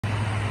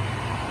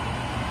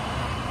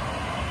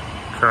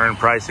Current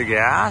price of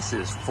gas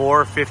is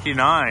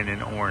 $4.59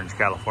 in Orange,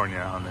 California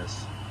on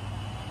this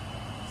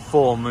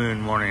full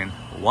moon morning.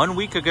 1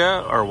 week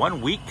ago, or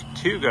 1 week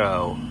to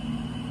go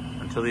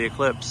until the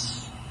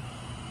eclipse.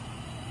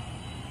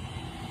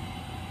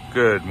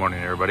 Good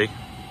morning, everybody.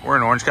 We're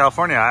in Orange,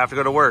 California. I have to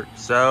go to work,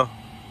 so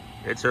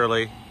it's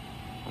early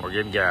and we're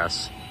getting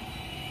gas.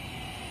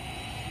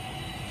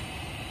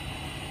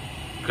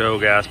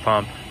 Go gas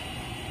pump.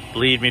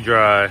 Bleed me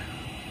dry.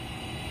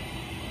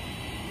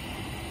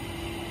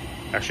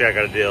 Actually, I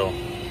got a deal.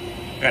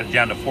 Got it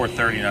down to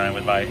 $4.39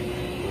 with my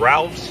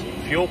Ralph's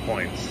fuel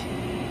points.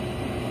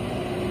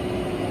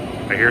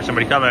 I hear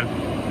somebody coming.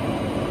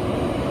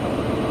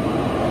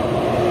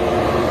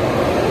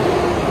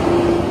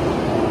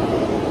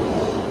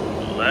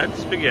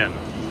 Let's begin.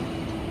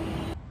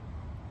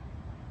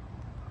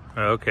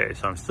 Okay,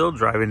 so I'm still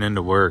driving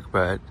into work,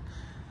 but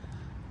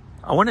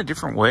I went a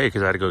different way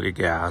because I had to go get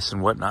gas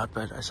and whatnot,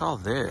 but I saw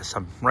this.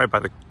 I'm right by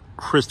the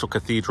Crystal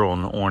Cathedral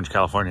in Orange,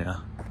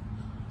 California.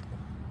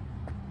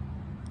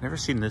 Never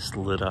seen this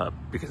lit up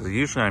because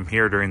usually I'm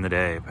here during the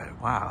day,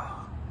 but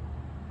wow,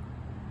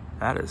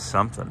 that is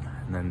something.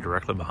 And then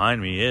directly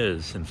behind me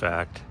is, in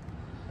fact,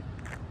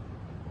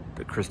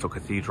 the Crystal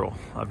Cathedral.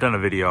 I've done a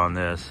video on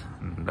this,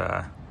 and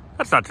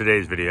that's not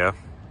today's video,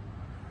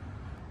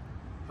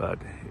 but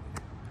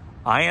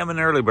I am an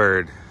early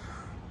bird,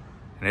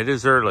 and it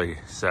is early,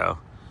 so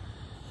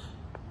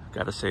I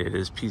gotta say it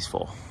is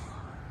peaceful,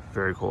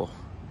 very cool,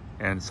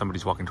 and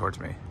somebody's walking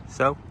towards me,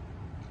 so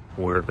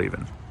we're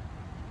leaving.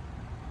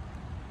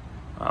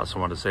 I also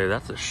want to say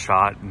that's a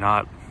shot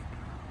not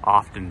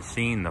often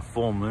seen, the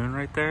full moon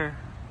right there.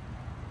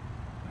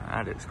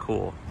 That is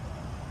cool.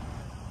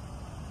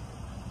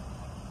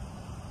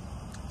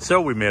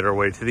 So we made our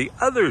way to the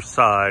other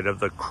side of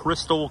the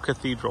Crystal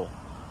Cathedral,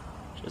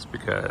 just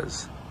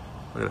because,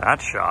 look at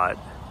that shot.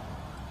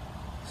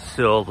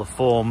 Still the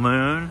full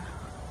moon.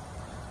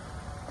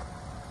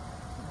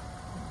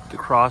 The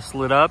cross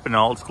lit up in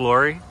all its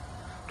glory.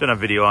 Done a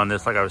video on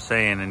this, like I was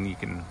saying, and you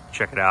can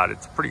check it out.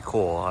 It's pretty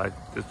cool.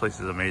 This place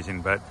is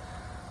amazing, but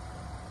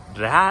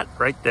that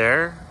right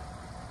there,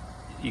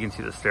 you can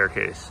see the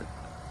staircase. It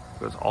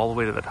goes all the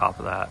way to the top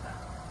of that.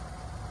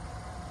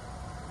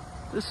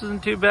 This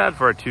isn't too bad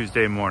for a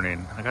Tuesday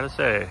morning, I gotta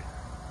say.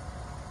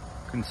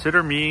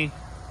 Consider me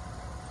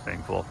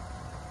thankful.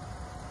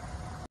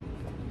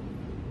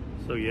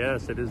 So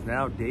yes, it is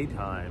now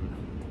daytime.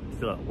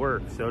 Still at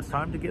work, so it's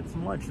time to get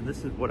some lunch, and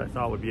this is what I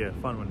thought would be a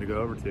fun one to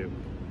go over to.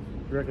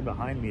 Directly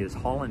behind me is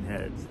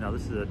Hollingshead'S. Now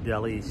this is a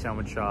deli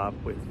sandwich shop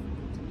with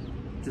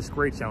just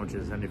great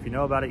sandwiches, and if you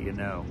know about it, you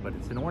know. But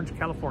it's in Orange,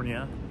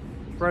 California.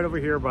 It's right over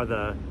here by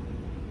the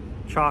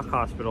Chalk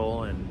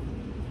Hospital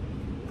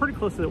and pretty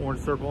close to the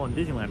Orange Circle and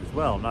Disneyland as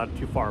well. Not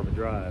too far of a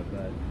drive,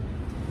 but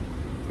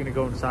I'm gonna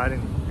go inside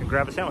and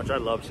grab a sandwich. I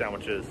love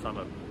sandwiches. I'm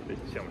a big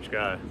sandwich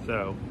guy.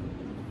 So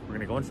we're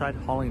gonna go inside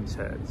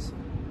Hollingshead'S.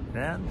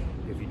 And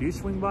if you do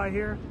swing by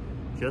here,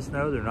 just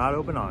know they're not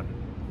open on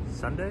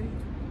Sunday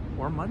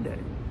or Monday,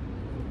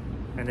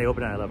 and they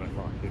open at 11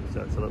 o'clock,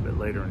 so it's a little bit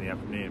later in the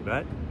afternoon,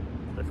 but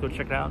let's go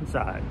check it out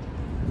inside.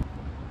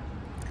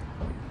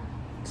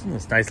 It's in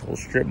this nice little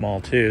strip mall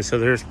too, so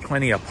there's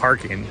plenty of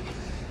parking.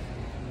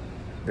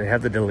 They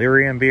have the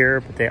Delirium beer,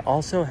 but they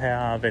also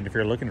have, and if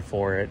you're looking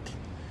for it,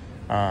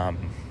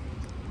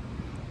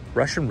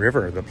 Russian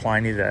River, the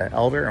Pliny the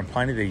Elder and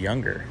Pliny the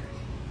Younger.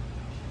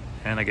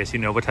 And I guess you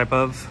know what type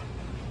of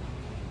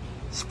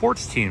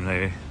sports team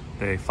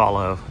they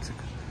follow. It's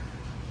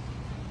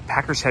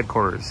Packers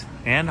headquarters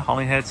and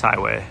Hollingshead'S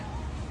Highway.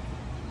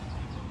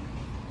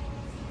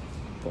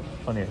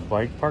 Plenty of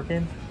bike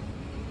parking,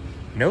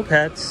 no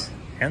pets,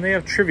 and they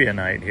have trivia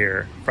night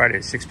here Friday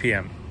at 6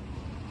 p.m.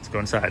 Let's go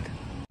inside.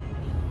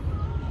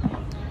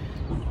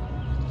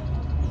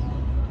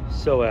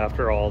 So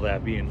after all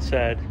that being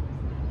said,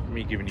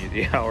 me giving you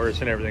the hours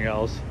and everything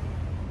else,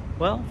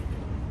 well,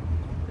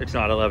 it's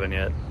not 11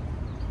 yet.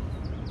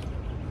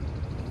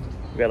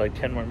 We got like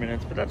 10 more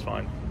minutes, but that's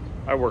fine.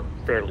 I work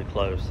fairly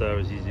close, so it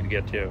was easy to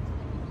get to.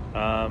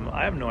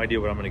 I have no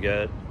idea what I'm gonna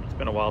get. It's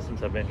been a while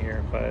since I've been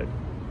here, but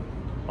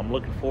I'm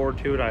looking forward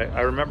to it. I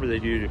remember they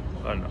do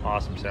an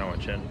awesome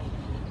sandwich, and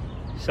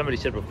somebody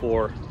said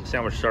before, the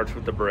sandwich starts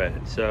with the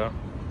bread. So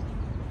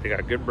they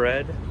got good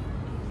bread,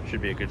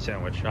 should be a good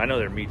sandwich. I know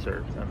their meats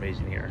are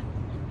amazing here.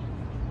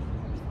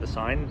 The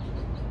sign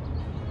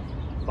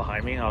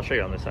behind me, I'll show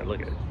you on this side,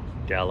 look at it.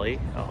 Deli,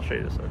 I'll show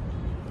you this side.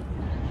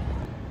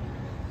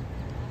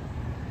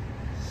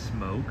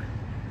 Smoke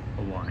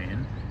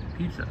Hawaiian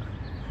pizza.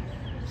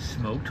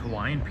 Smoked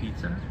Hawaiian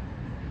pizza.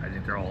 I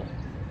think they're all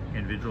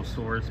individual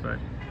stores, but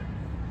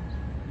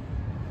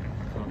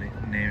that's how they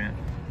name it.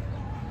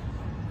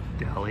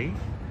 Deli,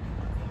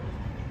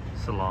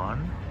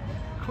 salon,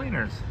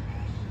 cleaners.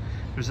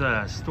 There's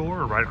a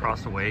store right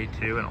across the way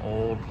too, an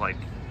old, like,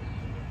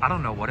 I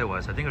don't know what it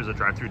was. I think it was a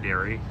drive-through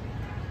dairy,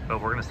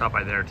 but we're gonna stop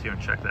by there too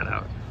and check that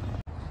out.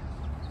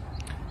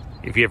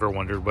 If you ever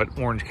wondered what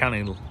Orange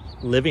County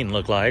living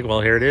looked like,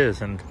 well, here it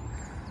is. And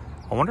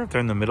I wonder if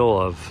they're in the middle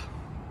of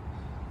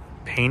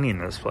painting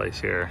this place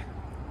here.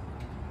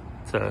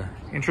 It's a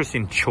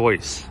interesting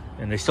choice.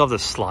 And they still have the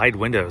slide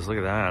windows. Look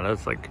at that.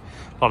 That's like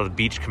a lot of the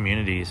beach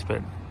communities,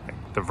 but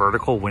like the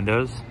vertical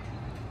windows.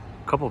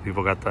 A couple of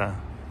people got the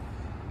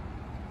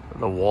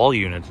wall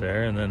units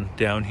there. And then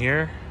down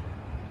here,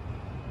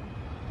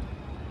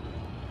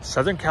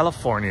 Southern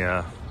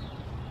California.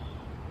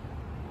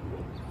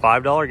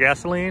 $5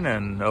 gasoline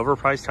and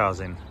overpriced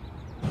housing.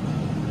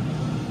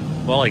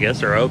 Well, I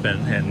guess they're open,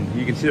 and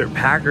you can see their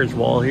Packers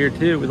wall here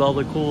too with all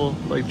the cool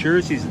like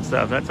jerseys and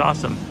stuff. That's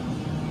awesome.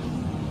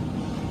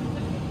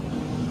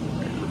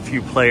 There's a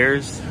few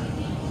players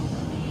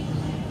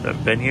that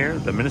have been here.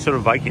 The Minnesota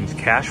Vikings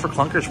Cash for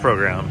Clunkers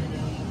program.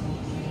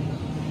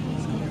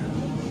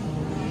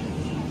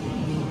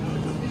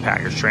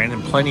 Packers train,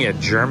 and plenty of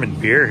German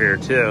beer here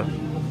too.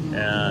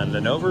 And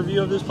an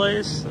overview of this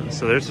place.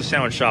 So there's the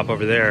sandwich shop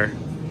over there.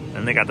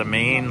 And they got the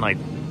main like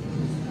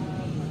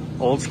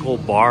old school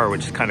bar,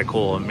 which is kind of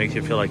cool. It makes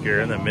you feel like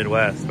you're in the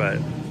Midwest, but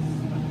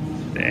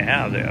they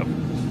have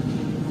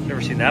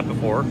never seen that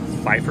before.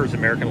 Pfeiffer's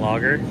American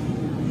Lager.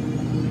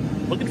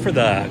 Looking for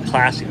the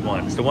classic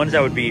ones, the ones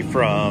that would be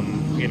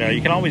from, you know,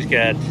 you can always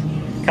get,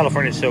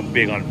 California's so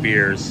big on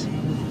beers.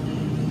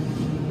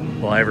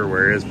 Well,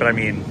 everywhere is, but I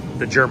mean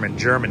the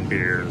German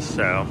beers.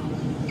 So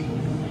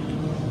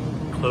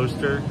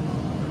Kloster,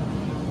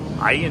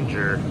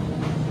 Eyinger.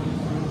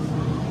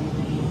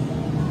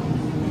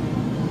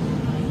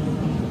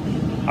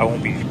 I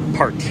won't be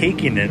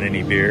partaking in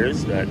any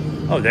beers, but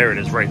oh, there it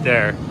is right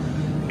there.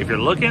 If you're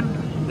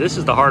looking, this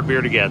is the hard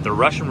beer to get, the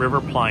Russian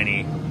River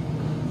Pliny,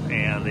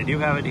 and they do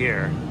have it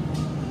here.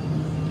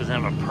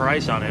 Doesn't have a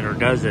price on it, or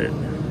does it?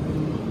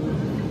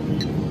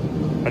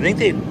 I think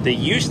they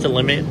used to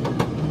limit,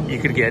 you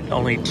could get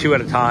only 2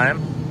 at a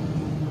time.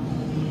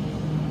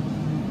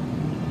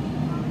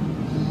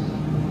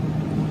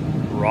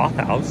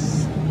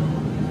 Rothaus.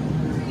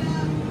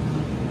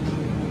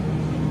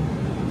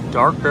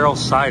 Dark Barrel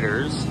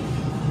Ciders.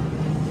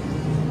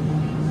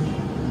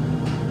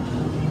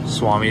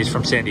 Swami's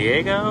from San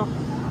Diego.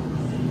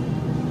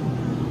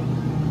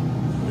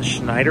 The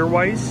Schneider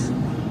Weiss.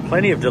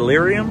 Plenty of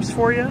deliriums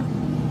for you.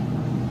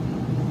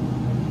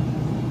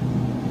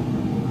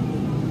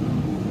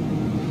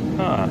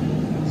 Huh.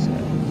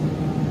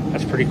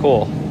 That's pretty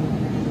cool.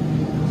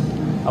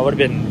 I would have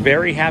been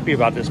very happy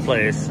about this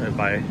place if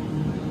I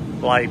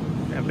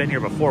been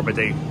here before, but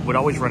they would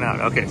always run out.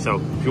 Okay, so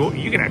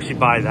you can actually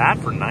buy that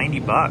for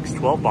 90 bucks,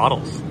 12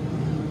 bottles.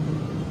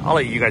 I'll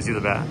let you guys do the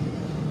math.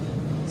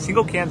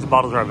 Single cans and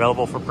bottles are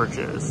available for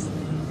purchase.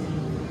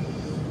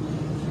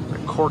 The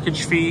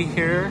corkage fee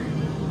here.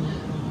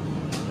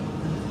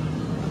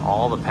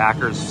 All the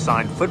Packers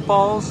signed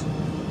footballs.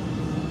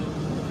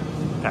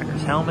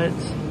 Packers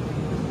helmets.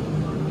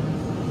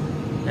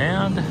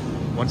 And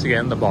once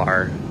again, the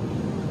bar.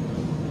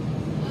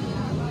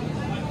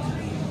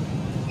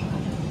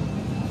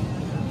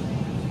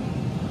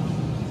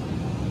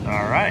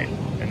 All right,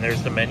 and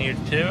there's the menu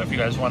too, if you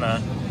guys want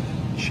to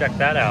check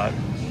that out.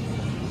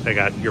 They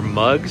got your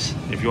mugs.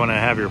 If you want to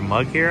have your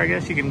mug here, I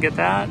guess you can get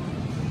that.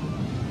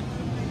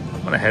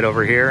 I'm gonna head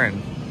over here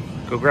and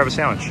go grab a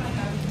sandwich.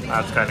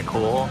 That's kind of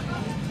cool.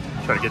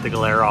 Try to get the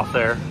glare off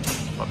there.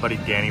 My buddy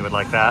Danny would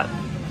like that.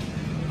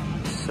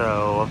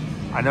 So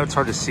I know it's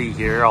hard to see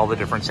here all the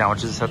different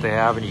sandwiches that they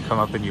have, and you come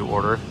up and you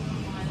order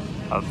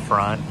up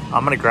front.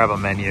 I'm gonna grab a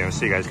menu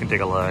so you guys can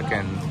take a look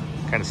and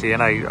kind of see.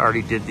 And I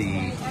already did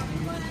the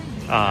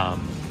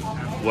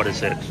what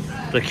is it?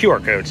 The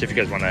QR codes, if you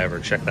guys want to ever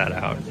check that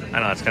out. I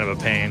know it's kind of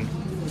a pain.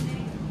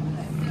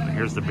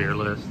 Here's the beer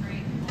list.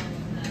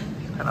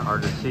 It's kind of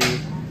hard to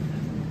see.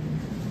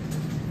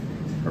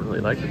 I really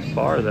like this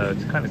bar though,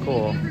 it's kind of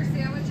cool.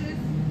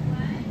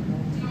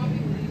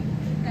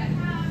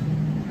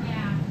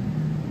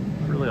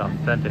 Really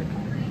authentic.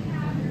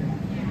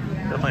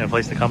 Definitely a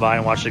place to come by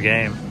and watch the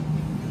game.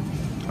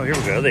 Oh, here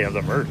we go, they have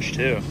the merch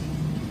too.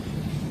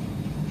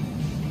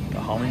 The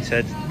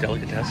Hollingshead'S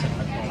Delicatessen.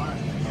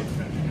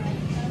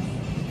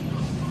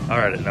 All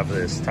right, enough of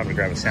this. Time to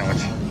grab a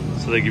sandwich.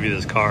 So they give you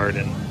this card,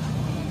 and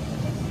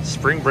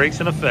spring break's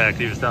in effect,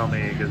 he was telling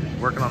me, because he's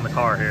working on the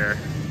car here.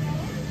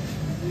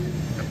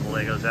 Got the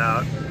Legos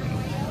out.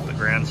 The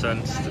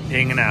grandson's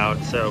hanging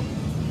out, so.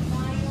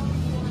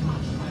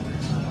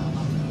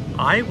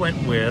 I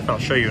went with, I'll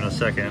show you in a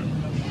second,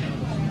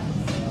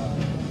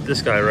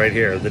 this guy right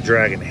here, the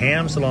Dragon.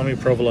 Ham, salami,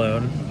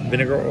 provolone,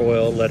 vinegar,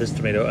 oil, lettuce,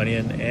 tomato,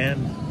 onion,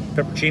 and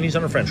pepperoncinis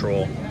on a French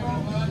roll.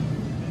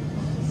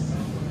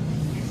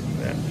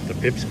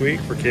 The pipsqueak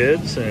for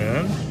kids,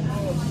 and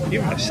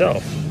even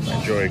myself, I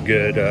enjoy a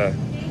good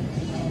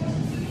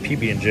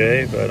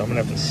PB&J, but I'm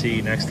gonna have to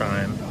see next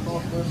time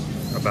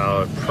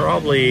about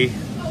probably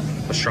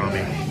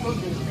pastrami.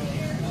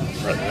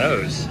 What are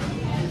those?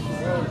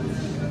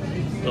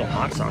 Little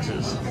hot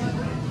sauces.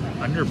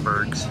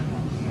 Underbergs.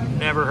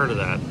 Never heard of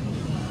that.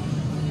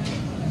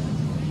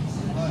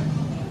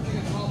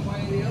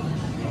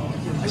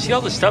 I see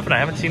all this stuff and I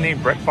haven't seen any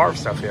Brett Favre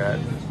stuff yet.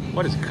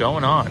 What is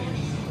going on?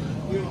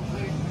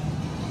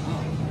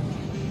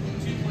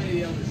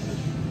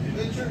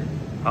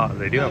 Oh,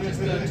 they do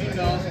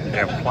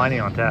have plenty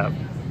on tap.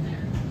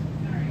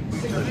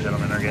 the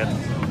gentlemen are getting.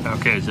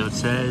 Okay, so it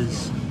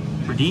says,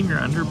 redeem your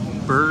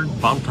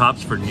Underbird bottle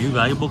tops for new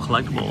valuable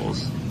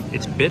collectibles.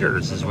 It's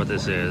bitters is what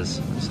this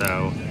is,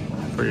 so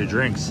for your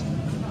drinks.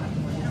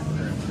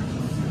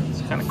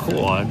 It's kind of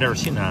cool. I've never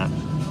seen that.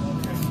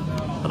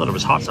 I thought it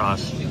was hot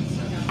sauce.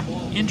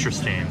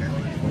 Interesting.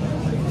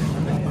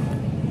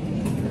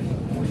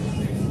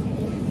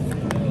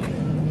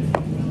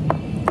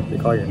 They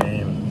call your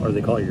name, or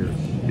they call your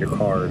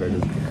card. I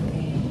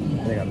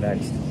think I'm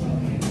next.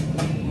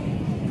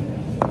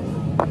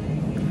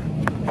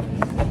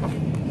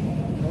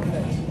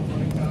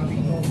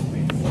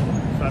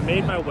 So I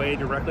made my way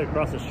directly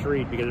across the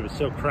street because it was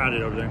so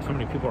crowded over there and so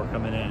many people are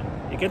coming in.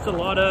 It gets a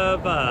lot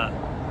of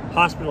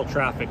hospital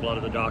traffic. A lot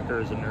of the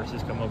doctors and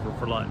nurses come over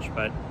for lunch,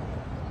 but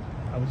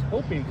I was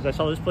hoping, because I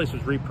saw this place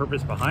was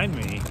repurposed behind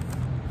me,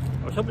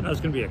 I was hoping that was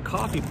going to be a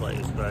coffee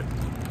place, but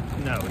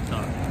no, it's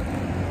not.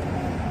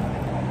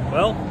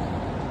 Well,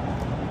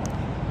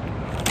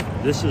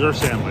 this is our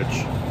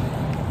sandwich.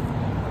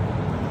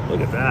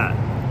 Look at that.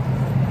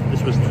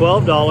 This was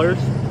 $12,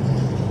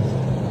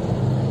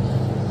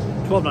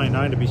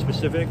 $12.99 to be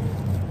specific,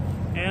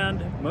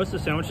 and most of the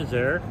sandwiches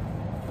there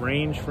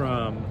range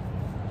from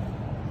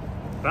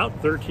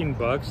about 13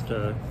 bucks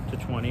to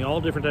 20,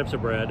 all different types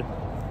of bread.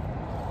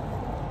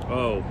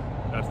 Oh,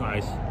 that's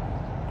nice.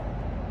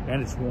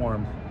 And it's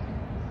warm.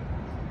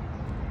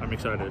 I'm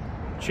excited.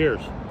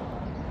 Cheers.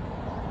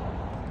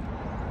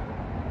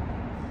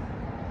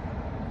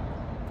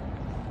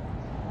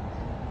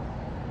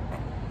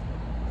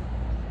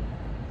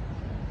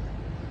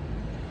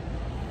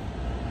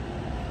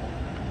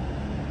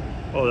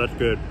 Oh, that's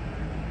good.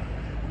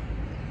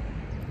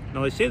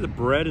 Now they say the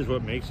bread is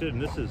what makes it,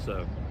 and this is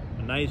a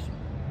nice,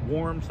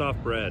 warm,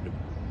 soft bread.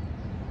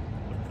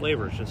 The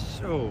flavor is just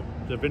so,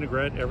 the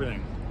vinaigrette,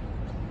 everything.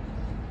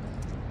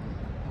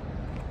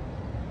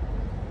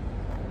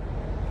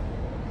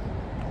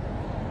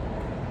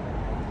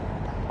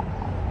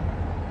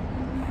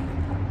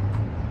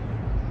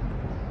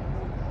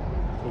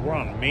 So we're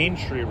on Main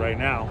Street right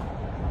now.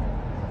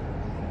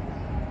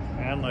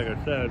 And like I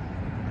said,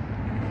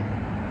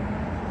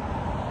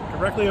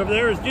 directly over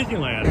there is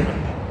Disneyland.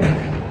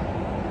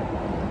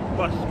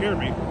 Bus scared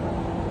me.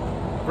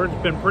 I've heard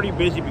it's been pretty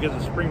busy because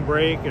of spring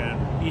break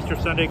and Easter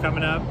Sunday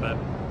coming up, but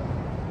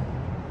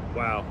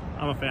wow,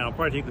 I'm a fan. I'll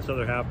probably take this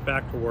other half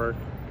back to work.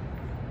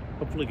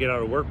 Hopefully get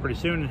out of work pretty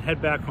soon and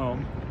head back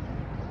home.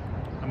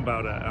 I'm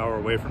about an hour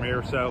away from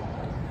here, so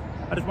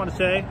I just want to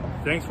say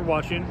thanks for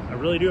watching. I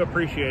really do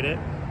appreciate it. If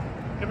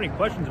you have any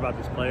questions about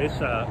this place,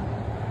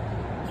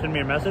 send me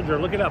a message or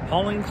look it up.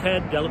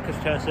 Hollingshead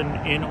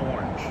Delicatessen in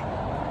Orange.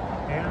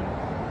 And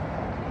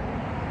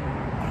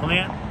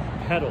plant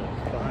petals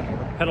behind me.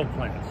 Petal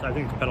plants. I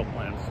think it's petal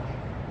plants.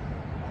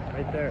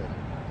 Right there.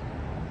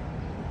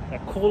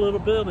 That cool little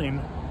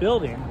building,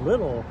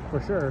 little for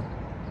sure,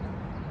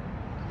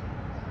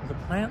 is a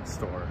plant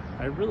store.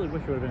 I really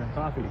wish it would have been a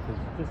coffee because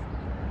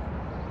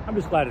I'm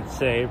just glad it's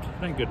saved.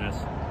 Thank goodness.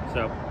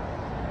 So,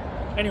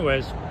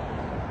 anyways.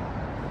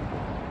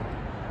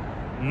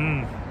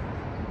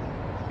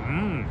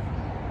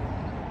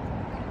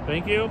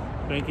 Thank you.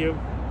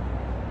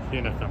 See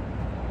you next time.